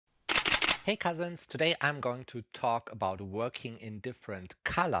Hey cousins, today I'm going to talk about working in different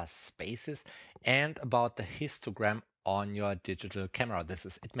color spaces and about the histogram on your digital camera. This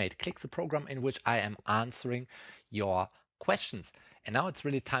is It Made Click, the program in which I am answering your questions. And now it's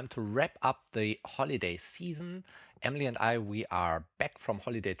really time to wrap up the holiday season. Emily and I, we are back from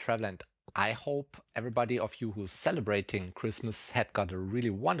holiday travel, and I hope everybody of you who's celebrating Christmas had got a really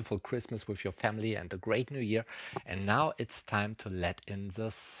wonderful Christmas with your family and a great new year. And now it's time to let in the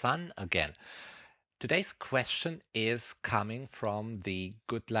sun again. Today's question is coming from the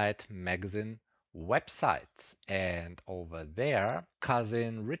Good Light magazine website. And over there,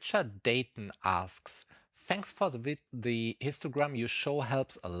 cousin Richard Dayton asks, thanks for the histogram you show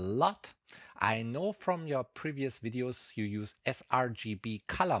helps a lot. I know from your previous videos you use sRGB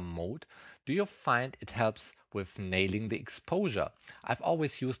color mode. Do you find it helps with nailing the exposure? I've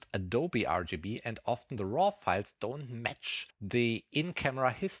always used Adobe RGB and often the raw files don't match the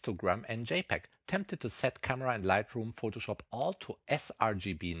in-camera histogram and JPEG. Tempted to set camera and Lightroom, Photoshop all to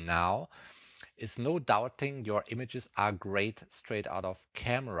sRGB now. Is no doubting your images are great straight out of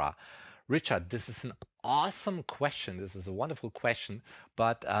camera. Richard, this is an awesome question. This is a wonderful question,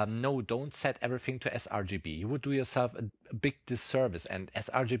 but no, don't set everything to sRGB. You would do yourself a big disservice, and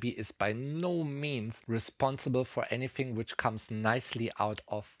sRGB is by no means responsible for anything which comes nicely out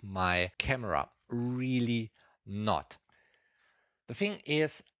of my camera. Really not. The thing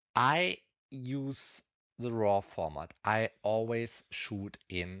is, I use the RAW format. I always shoot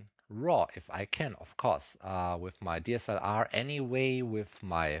in RAW if I can, of course, with my DSLR anyway, with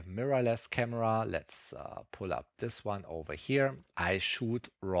my mirrorless camera. Let's pull up this one over here. I shoot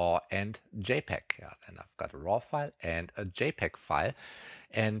RAW and JPEG. Yeah, and I've got a RAW file and a JPEG file.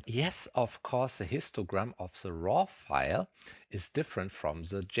 And yes, of course, the histogram of the RAW file is different from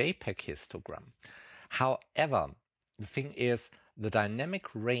the JPEG histogram. However, the thing is, the dynamic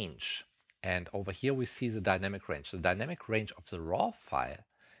range, and over here we see the dynamic range. The dynamic range of the RAW file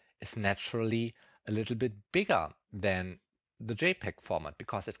is naturally a little bit bigger than the JPEG format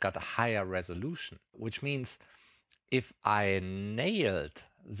because it got a higher resolution, which means if I nailed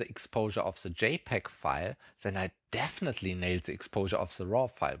the exposure of the JPEG file, then I definitely nailed the exposure of the RAW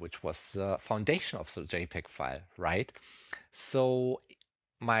file, which was the foundation of the JPEG file, right? So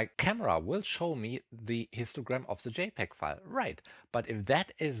my camera will show me the histogram of the JPEG file, right? But if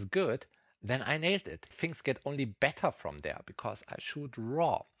that is good, then I nailed it. Things get only better from there because I shoot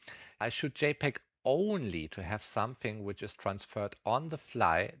RAW. I shoot JPEG only to have something which is transferred on the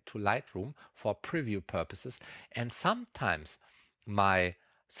fly to Lightroom for preview purposes. And sometimes my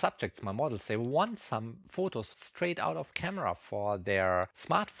subjects, my models, they want some photos straight out of camera for their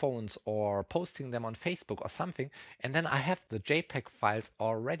smartphones or posting them on Facebook or something, and then I have the JPEG files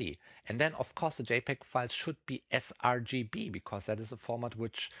already. And then of course the JPEG files should be sRGB because that is a format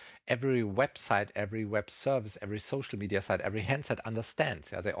which every website, every web service, every social media site, every handset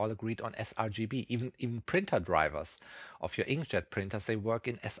understands. Yeah, they all agreed on sRGB. Even printer drivers of your inkjet printers, they work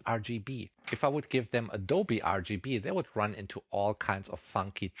in sRGB. If I would give them Adobe RGB, they would run into all kinds of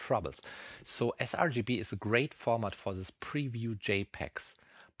funky troubles. So sRGB is a great format for this preview JPEGs,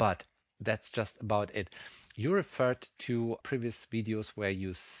 but that's just about it. You referred to previous videos where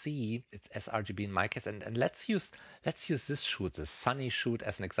you see it's sRGB in my case, and let's use this shoot, the sunny shoot,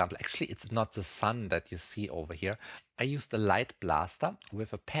 as an example. Actually, it's not the sun that you see over here. I used a light blaster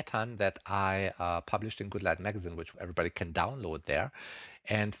with a pattern that I published in Good Light magazine, which everybody can download there,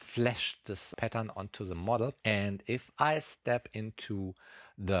 and flashed this pattern onto the model. And if I step into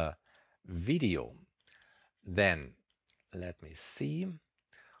the video, then let me see.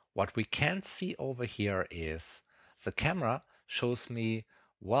 What we can see over here is the camera shows me,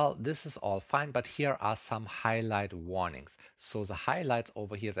 well, this is all fine, but here are some highlight warnings. So the highlights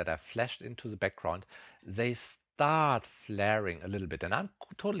over here that I flashed into the background, they start flaring a little bit. And I'm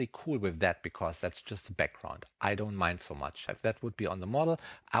totally cool with that because that's just the background. I don't mind so much. If that would be on the model,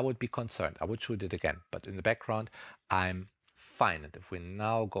 I would be concerned. I would shoot it again. But in the background, I'm fine. And if we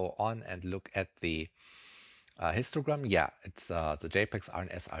now go on and look at the histogram, yeah, it's the JPEGs are in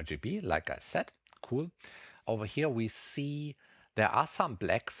sRGB, like I said. Cool. Over here we see there are some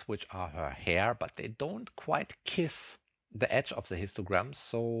blacks which are her hair, but they don't quite kiss the edge of the histogram,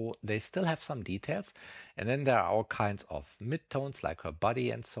 so they still have some details. And then there are all kinds of midtones like her body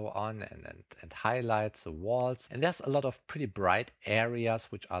and so on, and highlights, the walls. And there's a lot of pretty bright areas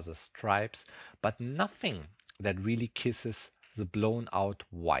which are the stripes, but nothing that really kisses the blown out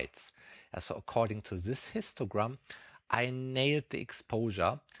whites. So according to this histogram, I nailed the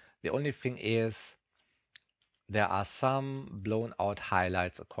exposure. The only thing is there are some blown out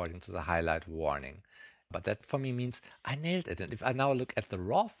highlights according to the highlight warning. But that for me means I nailed it. And if I now look at the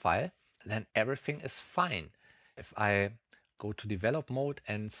raw file, then everything is fine. If I go to develop mode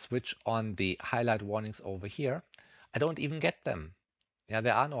and switch on the highlight warnings over here, I don't even get them. Yeah,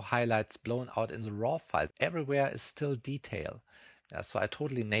 there are no highlights blown out in the raw file. Everywhere is still detail. Yeah, so I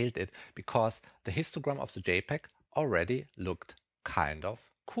totally nailed it because the histogram of the JPEG already looked kind of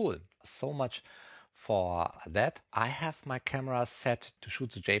cool. So much for that. I have my camera set to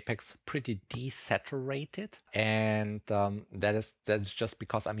shoot the JPEGs pretty desaturated, and that is just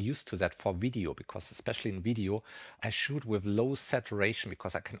because I'm used to that for video, because especially in video I shoot with low saturation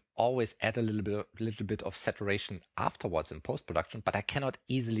because I can always add a little bit of saturation afterwards in post-production, but I cannot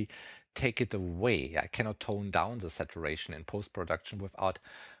easily take it away. I cannot tone down the saturation in post-production without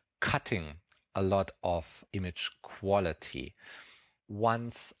cutting a lot of image quality.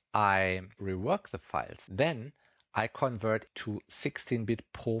 Once I rework the files, then I convert to 16-bit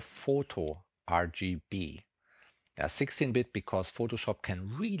ProPhotoRGB. 16-bit because Photoshop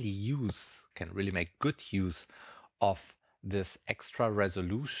can really make good use of this extra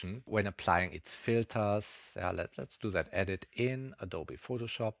resolution when applying its filters. Let's do that. Edit in Adobe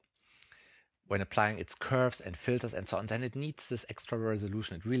Photoshop. When applying its curves and filters and so on, then it needs this extra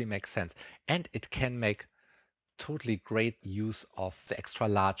resolution. It really makes sense. And it can make totally great use of the extra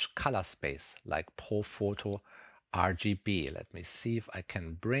large color space like ProPhotoRGB. Let me see if I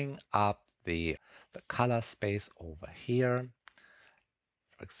can bring up the color space over here.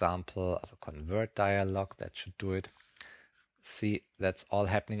 For example, as a convert dialog, that should do it. See, that's all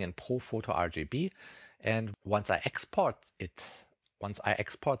happening in ProPhotoRGB. And once I export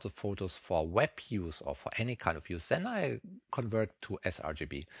the photos for web use or for any kind of use, then I convert to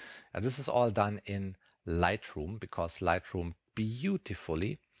sRGB. This is all done in LightRoom because LightRoom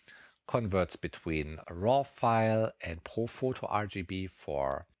beautifully converts between a raw file and ProPhotoRGB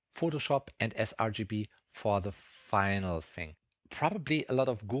for Photoshop and sRGB for the final thing. Probably a lot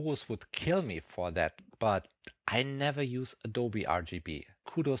of gurus would kill me for that, but I never use Adobe RGB.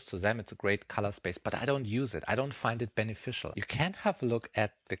 Kudos to them, it's a great color space, but I don't use it. I don't find it beneficial. You can have a look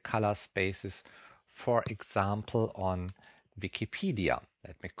at the color spaces, for example, on Wikipedia.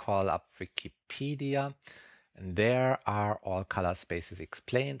 Let me call up Wikipedia, and there are all color spaces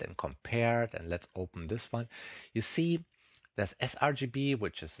explained and compared. And let's open this one. You see, there's sRGB,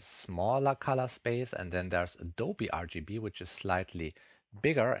 which is a smaller color space, and then there's Adobe RGB, which is slightly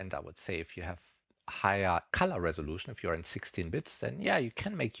bigger. And I would say if you have higher color resolution, if you're in 16 bits, then yeah, you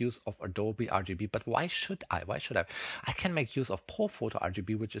can make use of Adobe RGB. But why should I? I can make use of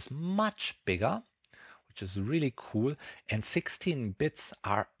ProPhotoRGB, which is much bigger, which is really cool, and 16 bits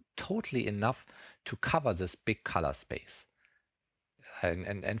are totally enough to cover this big color space.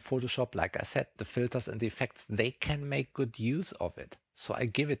 And Photoshop, like I said, the filters and the effects, they can make good use of it. So I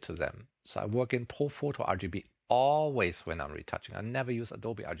give it to them. So I work in ProPhotoRGB always when I'm retouching. I never use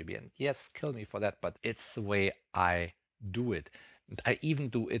Adobe RGB. And yes, kill me for that, but it's the way I do it. I even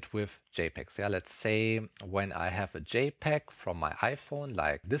do it with JPEGs. Yeah, let's say when I have a JPEG from my iPhone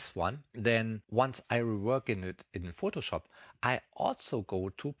like this one, then once I rework it in Photoshop, I also go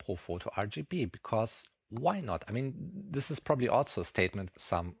to ProPhotoRGB because why not? I mean, this is probably also a statement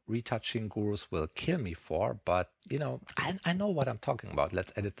some retouching gurus will kill me for, but you know, I know what I'm talking about.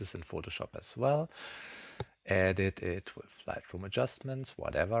 Let's edit this in Photoshop as well. Edit it with LightRoom adjustments,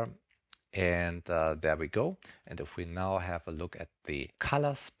 whatever. And there we go. And if we now have a look at the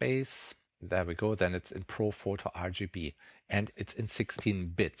color space, there we go, then it's in ProPhotoRGB and it's in 16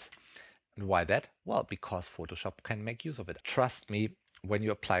 bits. And why that? Well, because Photoshop can make use of it. Trust me, when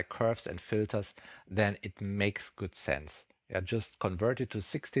you apply curves and filters, then it makes good sense. Yeah, just convert it to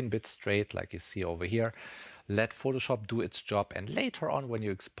 16 bits straight, like you see over here. Let Photoshop do its job, and later on when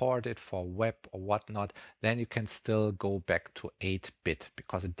you export it for web or whatnot, then you can still go back to 8-bit,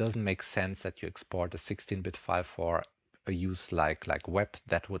 because it doesn't make sense that you export a 16-bit file for a use like web.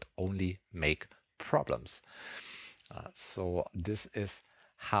 That would only make problems. So this is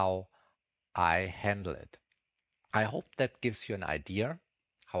how I handle it. I hope that gives you an idea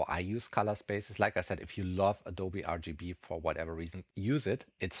how I use color spaces. Like I said, if you love Adobe RGB for whatever reason, use it.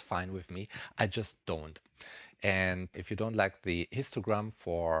 It's fine with me. I just don't. And if you don't like the histogram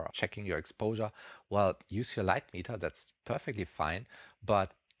for checking your exposure, well, use your light meter. That's perfectly fine.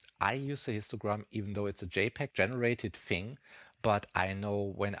 But I use the histogram even though it's a JPEG generated thing. But I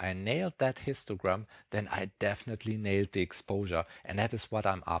know when I nailed that histogram, then I definitely nailed the exposure. And that is what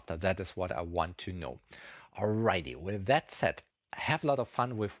I'm after. That is what I want to know. Alrighty, with that said, have a lot of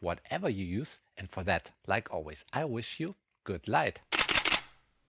fun with whatever you use. And for that, like always, I wish you good light.